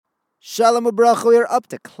Shalom Ubracha, we are up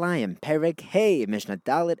to Clayim, Perek Hey, Mishnah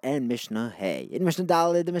Dalet and Mishnah Hey. In Mishnah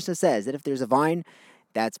Dalet, the Mishnah says that if there's a vine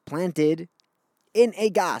that's planted in a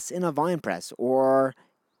gas, in a vine press, or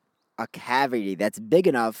a cavity that's big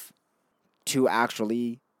enough to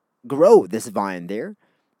actually grow this vine there,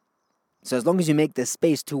 so as long as you make the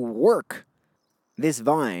space to work this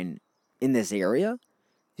vine in this area,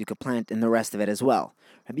 you could plant in the rest of it as well.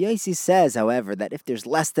 Rabbi Yossi says, however, that if there's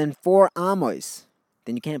less than 4 amos,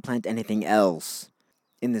 then you can't plant anything else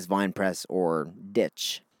in this vine press or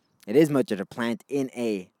ditch. It is much to plant in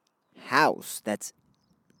a house that's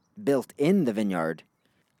built in the vineyard.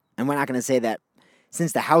 And we're not going to say that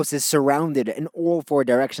since the house is surrounded in all 4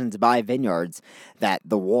 directions by vineyards, that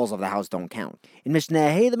the walls of the house don't count. In Mishnah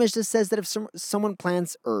Hey, the Mishnah says that if someone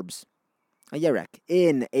plants herbs, a yerek,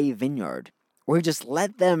 in a vineyard, or he just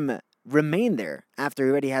let them remain there after he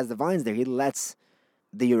already has the vines there, he lets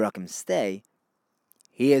the yerakim stay,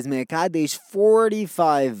 he is mekadesh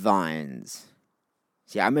 45 vines.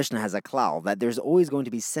 See, our Mishnah has a klal that there's always going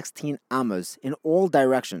to be 16 amos in all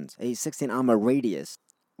directions, a 16 amma radius,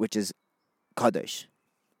 which is kadosh,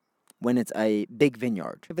 when it's a big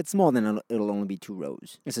vineyard. If it's small, then it'll only be 2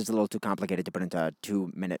 rows. This is a little too complicated to put into a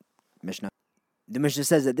 2-minute Mishnah. The Mishnah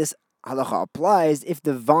says that this halacha applies if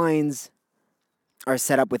the vines are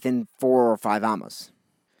set up within 4 or 5 amos.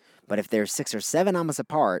 But if they're 6 or 7 amos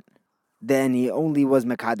apart, then he only was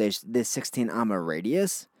mekadesh this 16 amma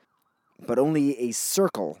radius, but only a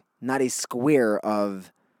circle, not a square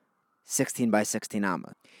of 16 by 16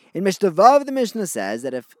 amma. In Mishnah Vav, the Mishnah says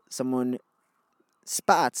that if someone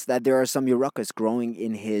spots that there are some yerukas growing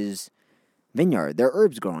in his vineyard, there are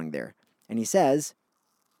herbs growing there, and he says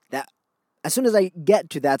that as soon as I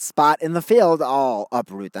get to that spot in the field, I'll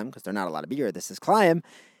uproot them, because they're not allowed to be here. This is Clayim.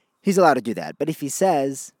 He's allowed to do that. But if he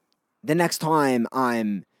says, the next time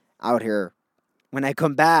I'm out here, when I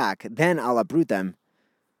come back, then I'll uproot them,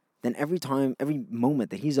 then every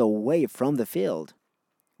moment that he's away from the field,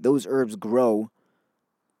 those herbs grow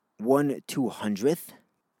 1/200th.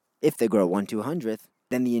 If they grow 1/200th,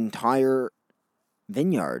 then the entire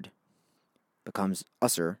vineyard becomes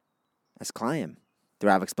usher as Clayim. The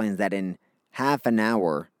Rav explains that in half an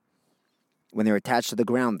hour, when they're attached to the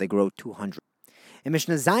ground, they grow 200. In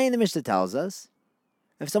Mishnah Zayin, the Mishnah tells us,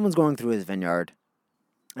 if someone's going through his vineyard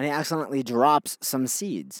and he accidentally drops some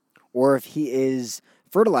seeds, or if he is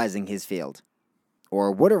fertilizing his field, or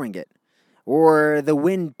watering it, or the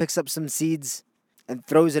wind picks up some seeds and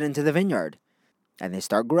throws it into the vineyard, and they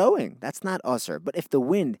start growing, that's not usher. But if the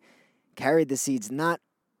wind carried the seeds not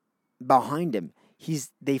behind him,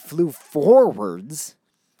 they flew forwards,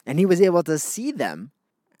 and he was able to see them,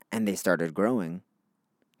 and they started growing,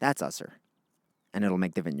 that's usher. And it'll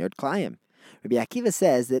make the vineyard Clayim. Rabbi Akiva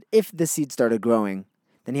says that if the seed started growing,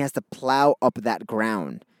 then he has to plow up that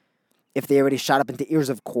ground. If they already shot up into ears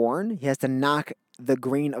of corn, he has to knock the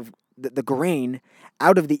grain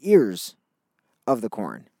out of the ears of the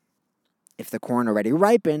corn. If the corn already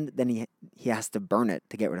ripened, then he has to burn it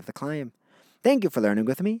to get rid of the Clayim. Thank you for learning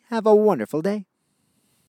with me. Have a wonderful day.